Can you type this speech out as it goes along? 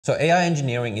So AI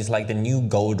engineering is like the new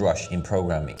gold rush in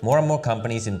programming. More and more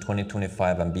companies in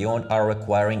 2025 and beyond are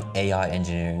requiring AI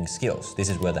engineering skills. This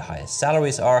is where the highest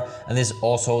salaries are, and this is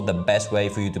also the best way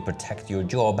for you to protect your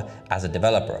job as a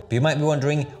developer. But you might be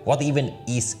wondering, what even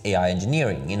is AI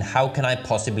engineering, and how can I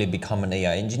possibly become an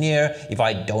AI engineer if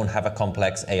I don't have a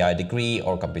complex AI degree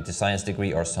or computer science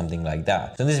degree or something like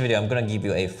that? So in this video, I'm gonna give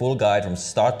you a full guide from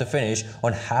start to finish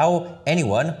on how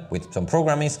anyone with some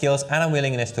programming skills and a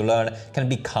willingness to learn can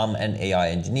become an AI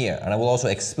engineer. And I will also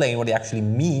explain what it actually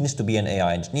means to be an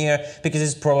AI engineer, because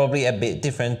it's probably a bit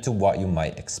different to what you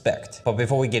might expect. But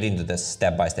before we get into the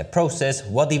step-by-step process,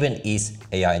 what even is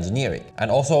AI engineering? And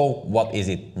also, what is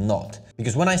it not?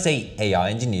 Because when I say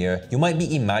AI engineer, you might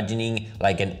be imagining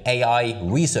like an AI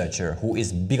researcher who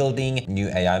is building new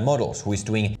AI models, who is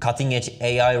doing cutting-edge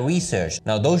AI research.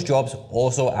 Now, those jobs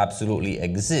also absolutely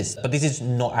exist, but this is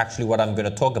not actually what I'm going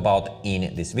to talk about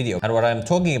in this video. And what I'm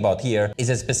talking about here is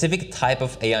a specific type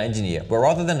of AI engineer, where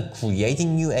rather than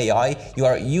creating new AI, you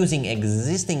are using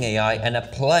existing AI and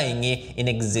applying it in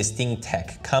existing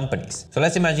tech companies. So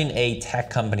let's imagine a tech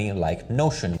company like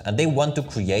Notion, and they want to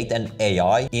create an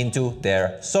AI into their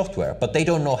software, but they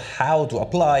don't know how to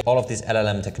apply all of this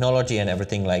LLM technology and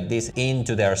everything like this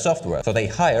into their software. So they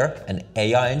hire an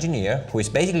AI engineer who is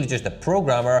basically just a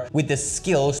programmer with the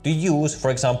skills to use,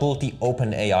 for example, the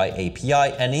OpenAI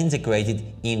API and integrate it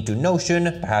into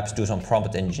Notion, perhaps do some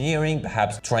prompt engineering,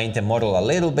 perhaps train the model a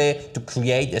little bit to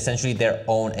create essentially their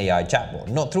own AI chatbot.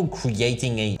 Not through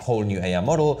creating a whole new AI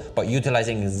model, but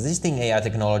utilizing existing AI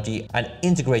technology and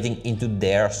integrating into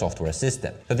their software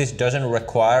system. So this doesn't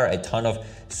require a ton of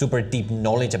super deep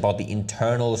knowledge about the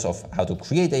internals of how to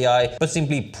create AI, but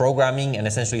simply programming and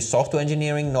essentially software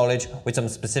engineering knowledge with some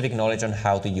specific knowledge on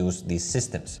how to use these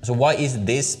systems. So why is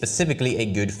this specifically a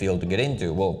good field to get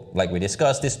into? Well, like we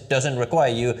discussed, this doesn't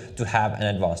require you to have an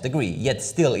advanced degree, yet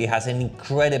still it has an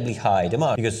incredibly high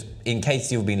demand, because in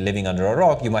case you've been living under a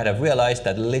rock, you might have realized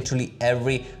that literally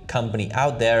every company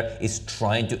out there is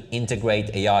trying to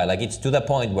integrate AI. Like, it's to the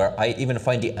point where I even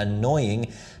find it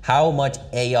annoying how much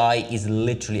AI is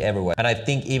literally everywhere. And I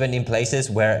think even in places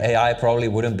where AI probably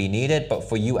wouldn't be needed, but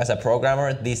for you as a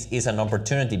programmer, this is an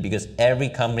opportunity, because every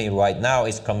company right now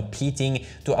is competing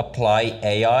to apply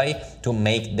AI to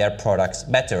make their products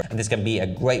better. And this can be a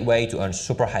great way to earn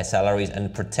super high salaries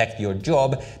and protect your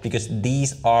job, because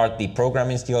these are the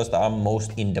programming skills that are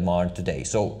most in demand today.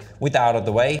 So with that out of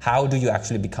the way, how do you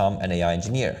actually become an AI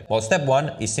engineer? Well, step one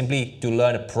is simply to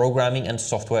learn programming and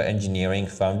software engineering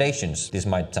foundations. This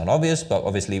might sound obvious, but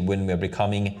obviously when we're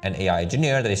becoming an AI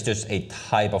engineer, that is just a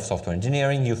type of software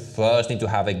engineering, you first need to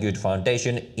have a good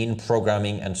foundation in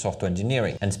programming and software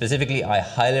engineering. And specifically, I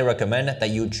highly recommend that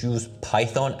you choose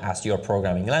Python as your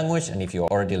programming language. And if you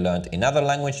already learned another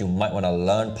language, you might want to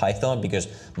learn Python, because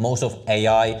most of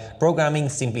AI programming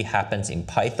simply happens in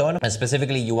Python. And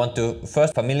specifically, you want to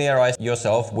first familiarize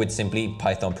yourself with simply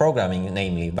Python programming,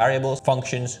 namely variables,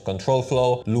 functions, control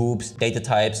flow, loops, data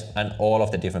types, and all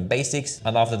of the different basics.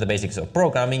 And after the basics of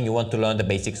programming, you want to learn the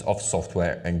basics of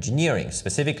software engineering.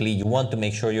 Specifically, you want to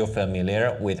make sure you're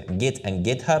familiar with Git and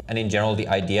GitHub, and in general, the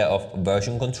idea of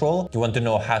version control. You want to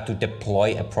know how to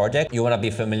deploy a project. You want to be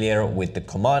familiar with the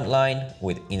command line,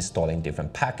 with installing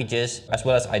different packages, as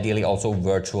well as ideally also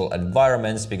virtual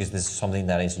environments, because this is something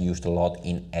that is used a lot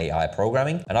in AI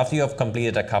programming. And after you have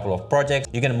completed a couple of projects,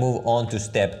 you can move on to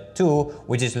step two,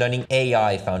 which is learning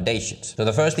AI foundations. So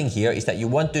the first thing here is that you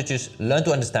want to just learn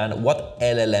to understand what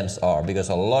LLMs are, because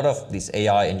a lot of this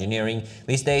AI engineering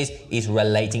these days is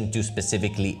relating to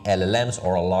specifically LLMs,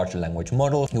 or a large language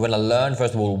model. You want to learn,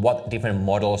 first of all, what different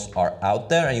models are out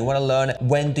there, and you want to learn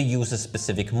when to use a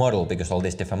specific model, because all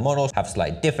these different models have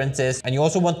slight differences. And you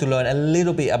also want to learn a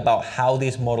little bit about how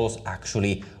these models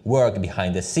actually work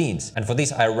behind the scenes. And for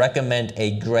this, I recommend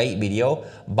a great video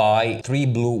by 3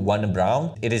 Blue 1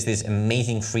 Brown. It is this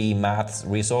amazing free maths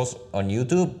resource on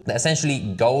YouTube that essentially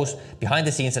goes behind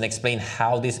the scenes and explain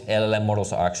how these LLM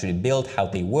models are actually built, how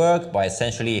they work by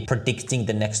essentially predicting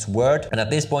the next word. And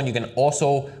at this point, you can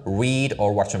also read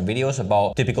or watch some videos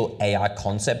about typical AI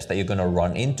concepts that you're going to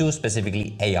run into,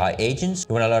 specifically AI agents.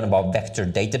 You want to learn about vector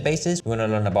databases. You want to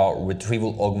learn about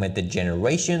retrieval augmented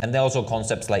generation, and then also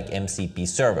concepts like MCP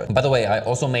server. By the way, I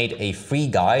also made a free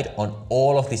guide on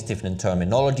all of this different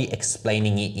terminology,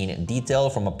 explaining it in detail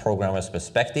from a programmer's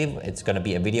perspective. It's going to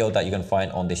be a video that you can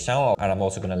find on this channel, and I'm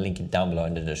also going to link it down below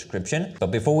in the description.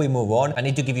 But before we move on, I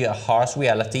need to give you a harsh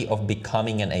reality of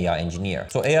becoming an AI engineer.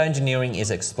 So AI engineering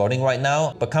is exploding right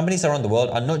now, but companies around the world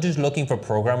are not just looking for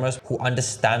programmers who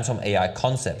understand some AI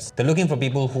concepts. They're looking for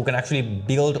people who can actually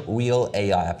build real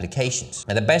AI applications.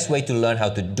 And the best way to learn how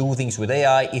to do things with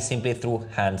AI is simply through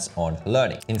hands-on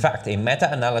learning. In fact, a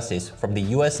meta-analysis from the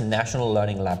US National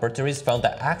Learning Laboratories found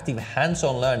that active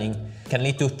hands-on learning can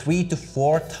lead to 3 to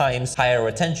 4 times higher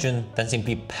retention than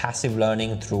simply passive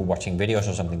learning through watching videos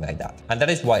or something like that. And that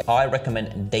is why I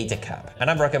recommend DataCamp. And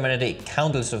I've recommended it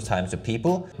countless of times to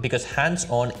people because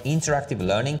hands-on interactive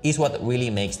learning is what really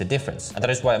makes the difference. And that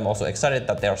is why I'm also excited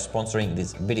that they are sponsoring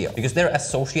this video, because their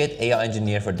associate AI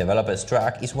engineer for developers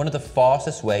track is one of the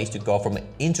fastest ways to go from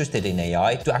interested in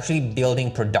AI to actually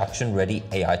building production-ready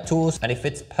AI tools, and it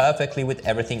fits perfectly with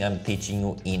everything I'm teaching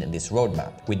you in this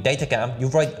roadmap. With DataCamp, you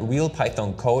write real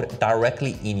Python code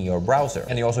directly in your browser,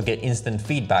 and you also get instant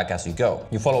feedback as you go.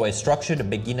 You follow a structured,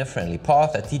 beginner-friendly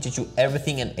path that teaches you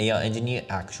everything an AI engineer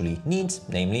actually needs,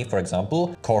 namely, for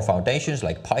example, core foundations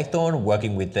like Python,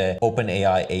 working with the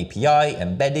OpenAI API,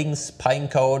 embeddings,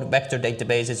 Pinecode, vector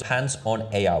databases, hands-on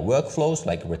AI workflows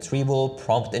like retrieval,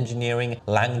 prompt engineering,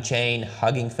 LangChain,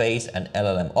 Hugging Face, and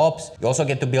LLMOps. You also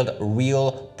get to build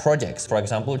real projects, for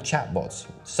example, chatbots,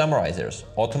 summarizers,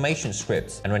 automation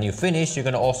scripts. And when you finish, you're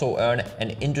going to also earn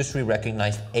an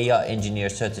industry-recognized AI engineer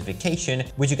certification,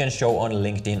 which you can show on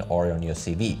LinkedIn or on your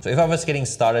CV. So if I was getting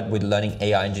started with learning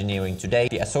AI engineering today,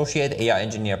 the Associate AI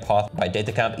Engineer path by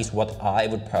DataCamp is what I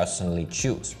would personally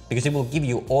choose, because it will give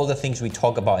you all the things we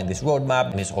talk about in this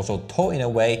roadmap, and it's also taught in a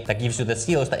way that gives you the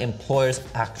skills that employers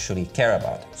actually care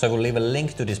about. So I will leave a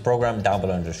link to this program down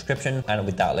below in the description. And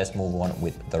with that, let's move on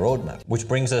with the roadmap, which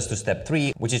brings us to step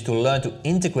 3, which is to learn to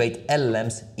integrate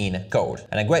LLMs in code.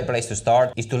 And a great place to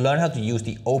start is to learn how to use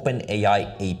the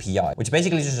OpenAI API, which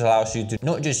basically just allows you to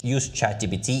not just use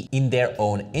ChatGPT in their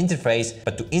own interface,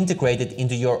 but to integrate it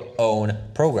into your own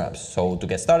programs. So to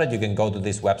get started, you can go to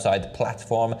this website,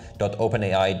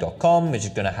 platform.openai.com, which is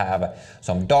going to have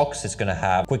some docs. It's going to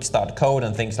have quick start code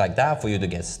and things like that for you to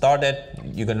get started.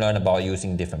 You can learn about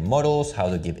using different models, how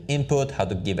to give input, how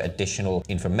to give additional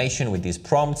information with these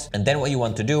prompts. And then what you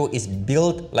want to do is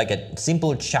build like a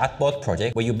simple chatbot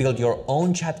project where you build your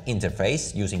own chat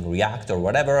interface using React or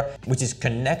whatever, which is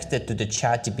connected to the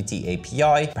ChatGPT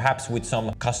API, perhaps with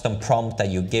some custom prompt that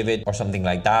you give it or something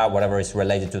like that, whatever is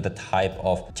related to the type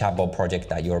of chatbot project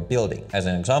that you're building. As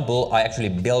an example, I actually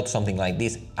built something like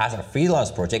this as a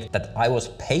freelance project that I was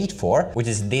paid for, which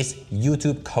is this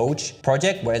YouTube coach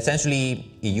project, where essentially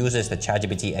it uses the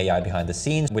ChatGPT AI behind the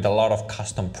scenes with a lot of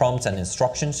custom prompts and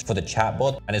instructions for the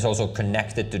chatbot. And it's also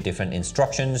connected to different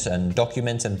instructions and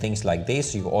documents and things like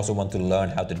this. You also want to learn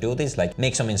how to do this, like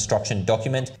make some instruction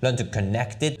document, learn to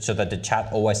connect it so that the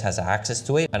chat always has access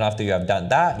to it. And after you have done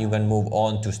that, you can move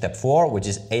on to step 4, which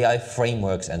is AI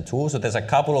frameworks and tools. So there's a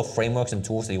couple of frameworks and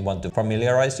tools that you want to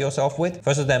familiarize yourself with.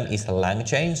 First of them is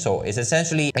LangChain. So it's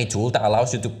essentially a tool that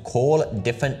allows you to call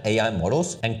different AI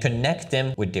models and connect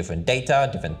them with different data,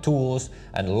 different tools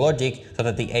and logic so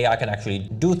that the AI can actually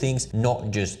do things,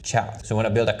 not just chat. So I'm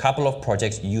going to build a couple of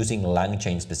projects using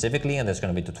LangChain specifically, and there's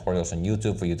going to be tutorials on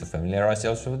YouTube for you to familiarize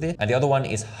yourself with it. And the other one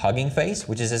is Hugging Face,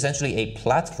 which is essentially a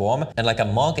platform and like a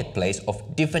marketplace of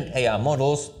different AI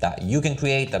models that you can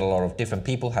create, that a lot of different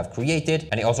people have created.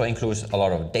 And it also includes a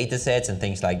lot of data sets and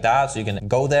things like that. So you can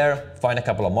go there, find a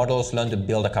couple of models, learn to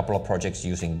build a couple of projects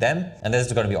using them. And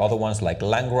there's going to be other ones like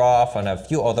LangGraph and a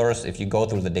few others if you go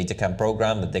through the DataCamp program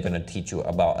that they're going to teach you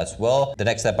about as well. The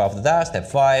next step after that, step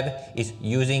 5, is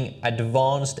using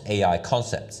advanced AI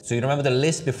concepts. So you remember the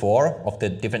list before of the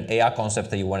different AI concepts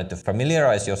that you wanted to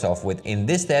familiarize yourself with. In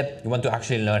this step, you want to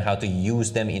actually learn how to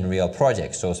use them in real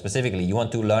projects. So specifically, you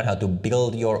want to learn how to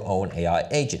build your own AI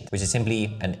agent, which is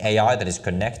simply an AI that is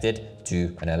connected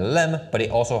to an LLM, but it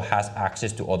also has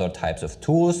access to other types of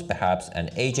tools, perhaps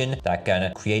an agent that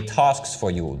can create tasks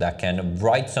for you, that can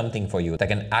write something for you, that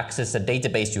can access a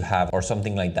database you have or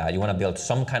something like that. You want to build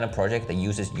some kind of project that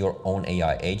uses your own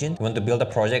AI agent. You want to build a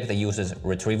project that uses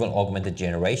retrieval augmented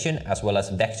generation as well as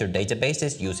vector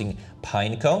databases using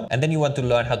Pinecone. And then you want to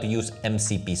learn how to use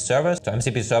MCP servers. So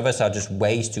MCP servers are just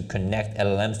ways to connect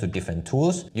LLMs to different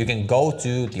tools. You can go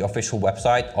to the official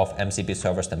website of MCP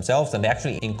servers themselves, and they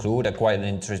actually include quite an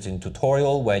interesting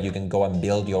tutorial where you can go and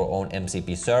build your own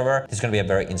MCP server. This is going to be a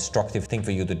very instructive thing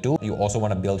for you to do. You also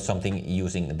want to build something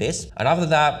using this. And after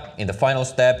that, in the final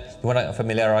step, you want to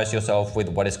familiarize yourself with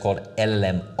what is called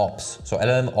LLMOps. So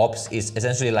LLMOps is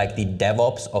essentially like the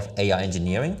DevOps of AI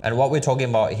engineering. And what we're talking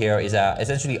about here is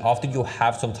essentially after you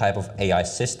have some type of AI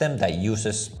system that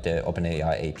uses the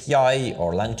OpenAI API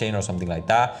or LangChain or something like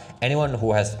that, anyone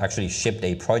who has actually shipped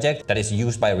a project that is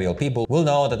used by real people will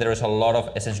know that there is a lot of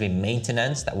essentially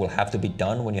maintenance that will have to be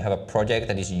done when you have a project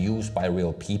that is used by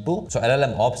real people. So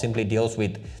LLMOps simply deals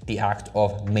with the act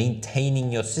of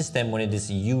maintaining your system when it is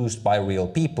used by real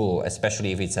people,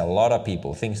 especially if it's a lot of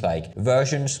people. Things like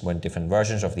versions, when different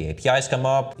versions of the APIs come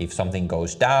up, if something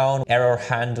goes down, error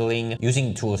handling,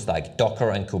 using tools like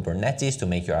Docker and Kubernetes to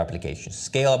make your application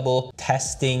scalable,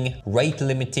 testing, rate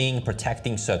limiting,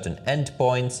 protecting certain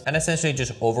endpoints, and essentially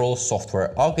just overall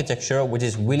software architecture, which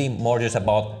is really more just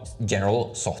about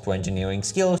general software engineering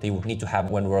skills that you would need to have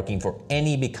when working for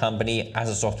any big company as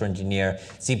a software engineer,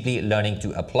 simply learning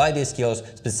to apply these skills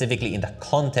specifically in the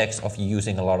context of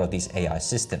using a lot of these AI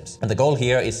systems. And the goal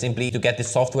here is simply to get the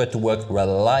software to work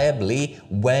reliably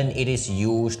when it is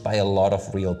used by a lot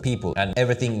of real people. And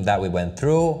everything that we went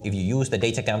through, if you use the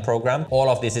DataCamp program, all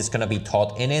of this is going to be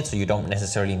taught in it, so you don't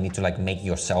necessarily need to like make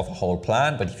yourself a whole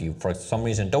plan. But if you for some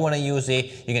reason don't want to use it,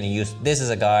 you're going to use this as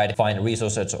a guide, find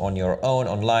resources on your own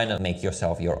online and make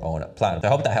yourself your own plan. So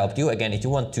I hope that helped you. Again, if you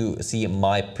want to see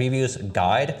my previous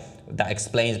guide that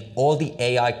explains all the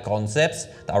AI concepts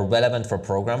that are relevant for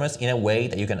programmers in a way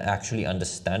that you can actually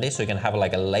understand it, so you can have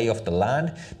like a lay of the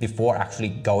land before actually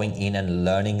going in and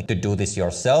learning to do this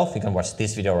yourself, you can watch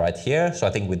this video right here. So I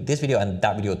think with this video and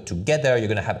that video together, you're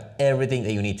gonna have everything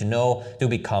that you need to know to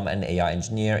become an AI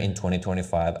engineer in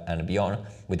 2025 and beyond.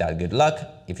 With that, good luck.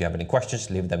 If you have any questions,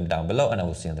 leave them down below and I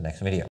will see you in the next video.